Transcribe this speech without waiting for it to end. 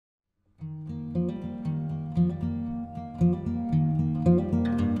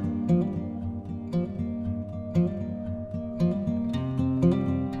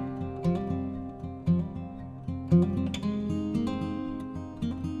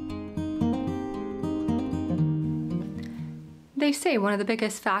They say one of the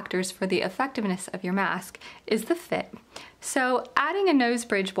biggest factors for the effectiveness of your mask is the fit. So adding a nose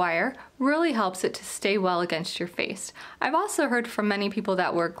bridge wire really helps it to stay well against your face. I've also heard from many people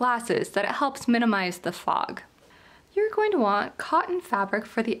that wear glasses that it helps minimize the fog. You're going to want cotton fabric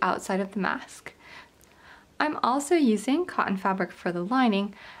for the outside of the mask. I'm also using cotton fabric for the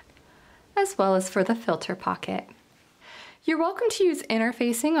lining as well as for the filter pocket. You're welcome to use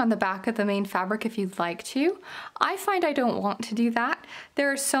interfacing on the back of the main fabric if you'd like to. I find I don't want to do that.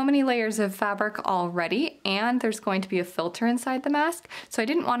 There are so many layers of fabric already, and there's going to be a filter inside the mask, so I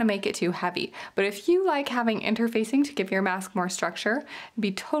didn't want to make it too heavy. But if you like having interfacing to give your mask more structure, it'd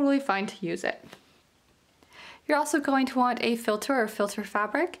be totally fine to use it. You're also going to want a filter or filter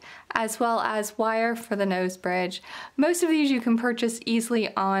fabric, as well as wire for the nose bridge. Most of these you can purchase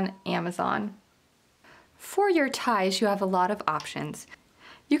easily on Amazon. For your ties, you have a lot of options.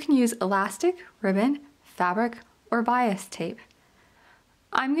 You can use elastic, ribbon, fabric, or bias tape.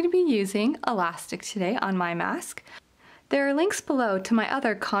 I'm going to be using elastic today on my mask. There are links below to my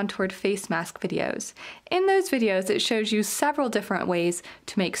other contoured face mask videos. In those videos, it shows you several different ways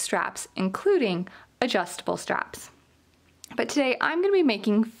to make straps, including adjustable straps. But today, I'm going to be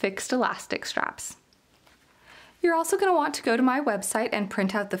making fixed elastic straps. You're also going to want to go to my website and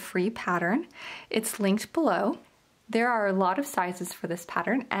print out the free pattern. It's linked below. There are a lot of sizes for this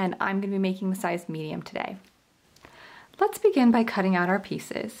pattern, and I'm going to be making the size medium today. Let's begin by cutting out our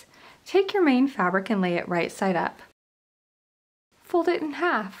pieces. Take your main fabric and lay it right side up. Fold it in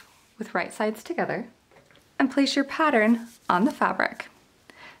half with right sides together and place your pattern on the fabric.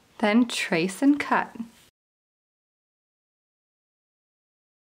 Then trace and cut.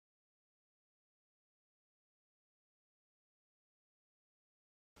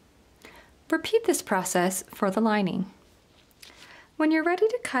 Repeat this process for the lining. When you're ready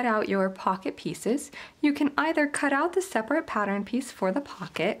to cut out your pocket pieces, you can either cut out the separate pattern piece for the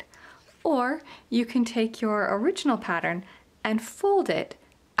pocket, or you can take your original pattern and fold it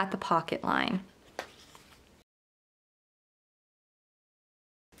at the pocket line.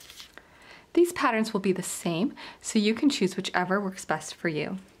 These patterns will be the same, so you can choose whichever works best for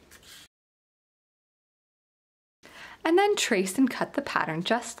you. And then trace and cut the pattern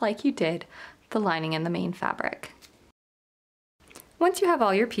just like you did the lining and the main fabric. Once you have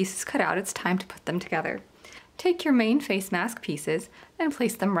all your pieces cut out, it's time to put them together. Take your main face mask pieces and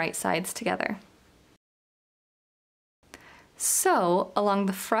place them right sides together. Sew along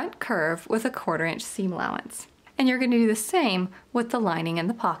the front curve with a 1/4 inch seam allowance. And you're going to do the same with the lining and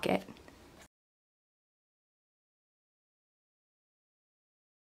the pocket.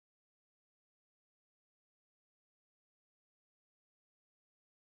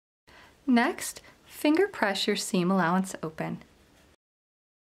 Next, finger press your seam allowance open.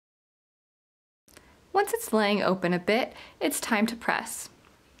 Once it's laying open a bit, it's time to press.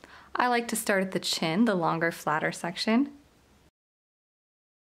 I like to start at the chin, the longer, flatter section.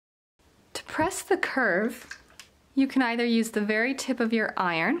 To press the curve, you can either use the very tip of your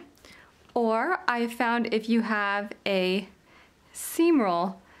iron, or I found if you have a seam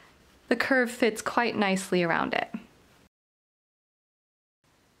roll, the curve fits quite nicely around it.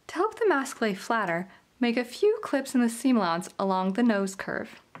 To help the mask lay flatter, make a few clips in the seam allowance along the nose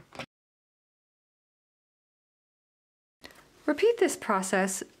curve. Repeat this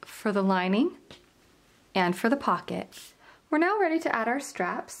process for the lining and for the pocket. We're now ready to add our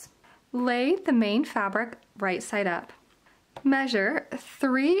straps. Lay the main fabric right side up. Measure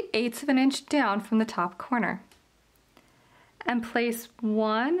 3/8 of an inch down from the top corner. And place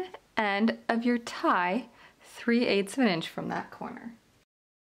one end of your tie 3/8 of an inch from that corner.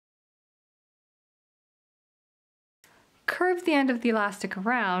 Curve the end of the elastic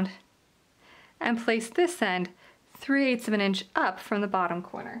around and place this end 3/8 of an inch up from the bottom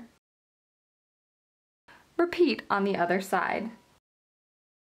corner. Repeat on the other side.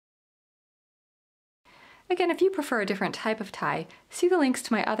 Again, if you prefer a different type of tie, see the links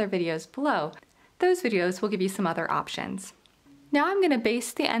to my other videos below. Those videos will give you some other options. Now I'm going to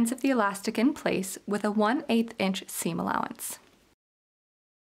baste the ends of the elastic in place with a 1/8 inch seam allowance.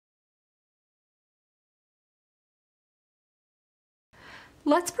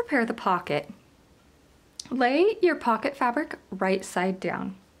 Let's prepare the pocket. Lay your pocket fabric right side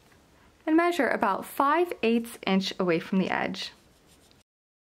down and measure about 5/8 inch away from the edge.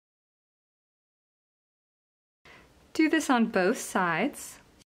 Do this on both sides.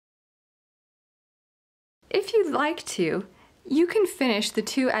 If you'd like to, you can finish the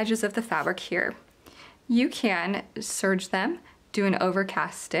two edges of the fabric here. You can serge them, do an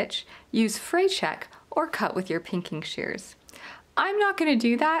overcast stitch, use fray check, or cut with your pinking shears. I'm not going to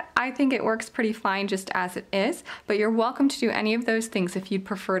do that. I think it works pretty fine just as it is, but you're welcome to do any of those things if you'd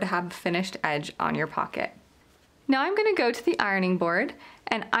prefer to have a finished edge on your pocket. Now I'm going to go to the ironing board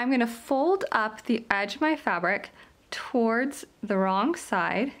and I'm going to fold up the edge of my fabric towards the wrong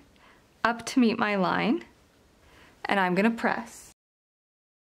side up to meet my line, and I'm going to press.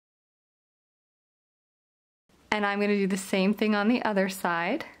 And I'm going to do the same thing on the other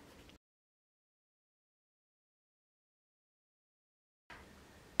side.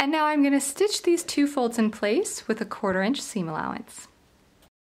 And now I'm going to stitch these two folds in place with a 1/4 inch seam allowance.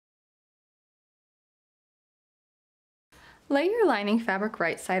 Lay your lining fabric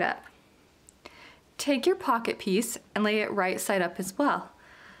right side up. Take your pocket piece and lay it right side up as well.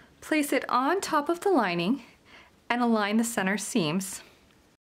 Place it on top of the lining and align the center seams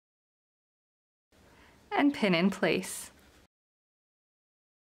and pin in place.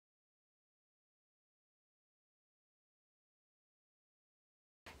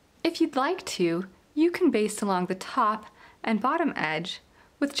 If you'd like to, you can baste along the top and bottom edge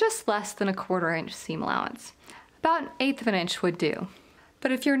with just less than a 1/4 inch seam allowance. About 1/8 of an inch would do.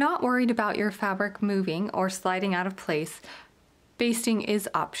 But if you're not worried about your fabric moving or sliding out of place, basting is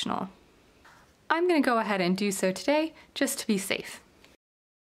optional. I'm going to go ahead and do so today just to be safe.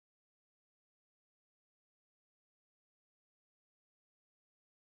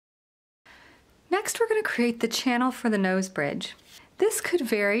 Next, we're going to create the channel for the nose bridge. This could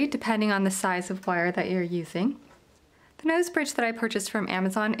vary depending on the size of wire that you're using. The nose bridge that I purchased from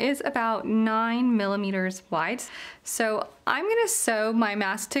Amazon is about 9 millimeters wide. So I'm going to sew my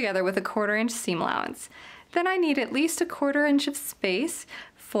mask together with a 1/4 inch seam allowance. Then I need at least a 1/4 inch of space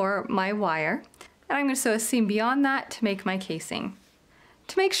for my wire. And I'm going to sew a seam beyond that to make my casing.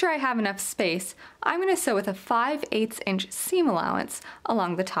 To make sure I have enough space, I'm going to sew with a 5/8 inch seam allowance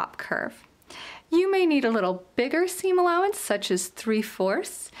along the top curve. You may need a little bigger seam allowance, such as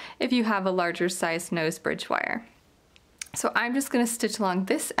 3/4, if you have a larger size nose bridge wire. So I'm just going to stitch along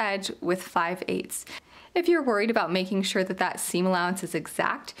this edge with 5/8. If you're worried about making sure that that seam allowance is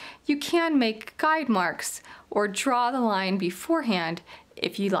exact, you can make guide marks or draw the line beforehand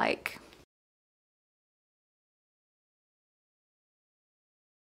if you like.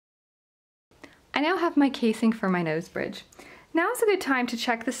 I now have my casing for my nose bridge. Now is a good time to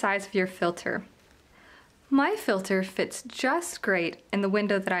check the size of your filter. My filter fits just great in the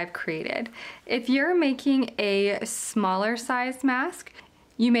window that I've created. If you're making a smaller size mask,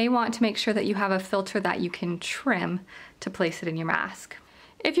 you may want to make sure that you have a filter that you can trim to place it in your mask.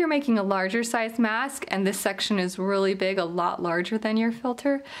 If you're making a larger size mask and this section is really big, a lot larger than your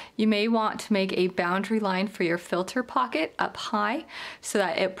filter, you may want to make a boundary line for your filter pocket up high so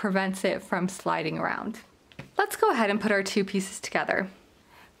that it prevents it from sliding around. Let's go ahead and put our two pieces together.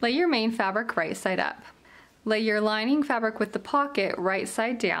 Lay your main fabric right side up. Lay your lining fabric with the pocket right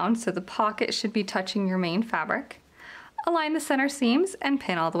side down, so the pocket should be touching your main fabric. Align the center seams and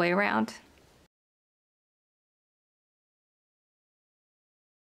pin all the way around.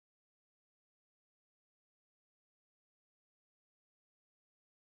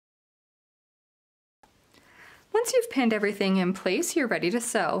 Once you've pinned everything in place, you're ready to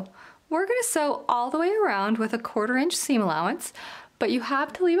sew. We're going to sew all the way around with a 1/4 inch seam allowance, but you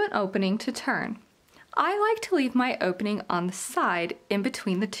have to leave an opening to turn. I like to leave my opening on the side in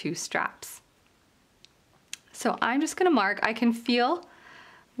between the two straps. So I'm just going to mark, I can feel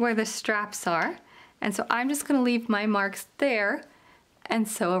where the straps are, and so I'm just going to leave my marks there and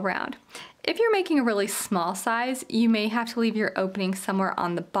sew around. If you're making a really small size, you may have to leave your opening somewhere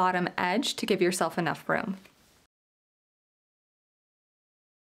on the bottom edge to give yourself enough room.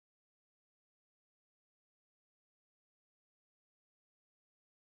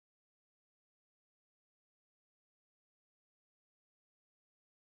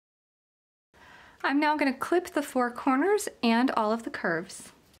 I'm now going to clip the 4 corners and all of the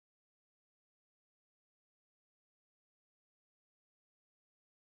curves.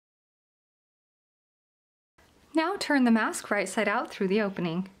 Now turn the mask right side out through the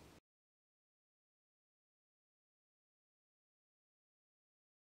opening.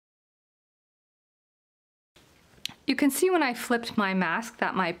 You can see when I flipped my mask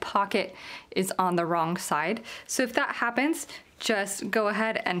that my pocket is on the wrong side. So if that happens, just go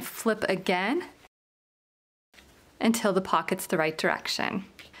ahead and flip again until the pocket's the right direction.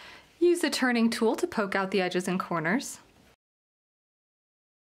 Use the turning tool to poke out the edges and corners.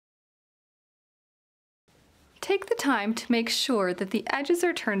 Take the time to make sure that the edges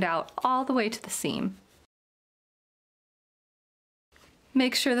are turned out all the way to the seam.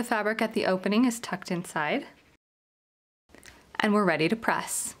 Make sure the fabric at the opening is tucked inside. And we're ready to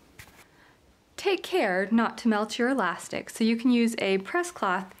press. Take care not to melt your elastic, so you can use a press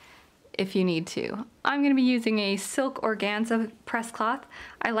cloth if you need to. I'm going to be using a silk organza press cloth.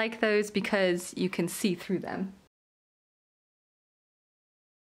 I like those because you can see through them.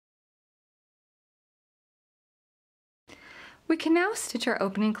 We can now stitch our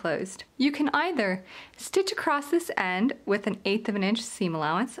opening closed. You can either stitch across this end with an 1/8 of an inch seam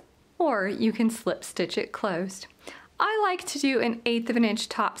allowance, or you can slip stitch it closed. I like to do an 1/8 of an inch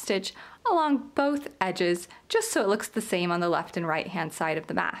top stitch along both edges, just so it looks the same on the left and right hand side of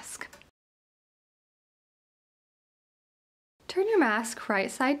the mask. Turn your mask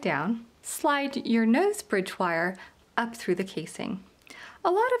right side down. Slide your nose bridge wire up through the casing. A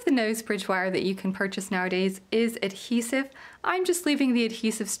lot of the nose bridge wire that you can purchase nowadays is adhesive. I'm just leaving the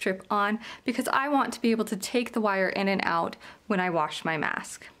adhesive strip on because I want to be able to take the wire in and out when I wash my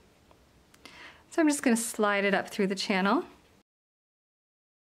mask. So I'm just going to slide it up through the channel.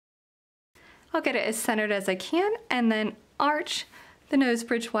 I'll get it as centered as I can and then arch the nose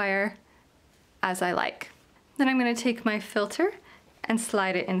bridge wire as I like. Then I'm going to take my filter and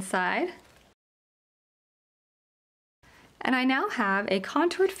slide it inside. And I now have a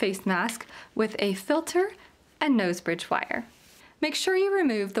contoured face mask with a filter and nose bridge wire. Make sure you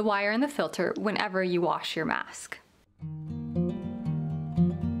remove the wire and the filter whenever you wash your mask.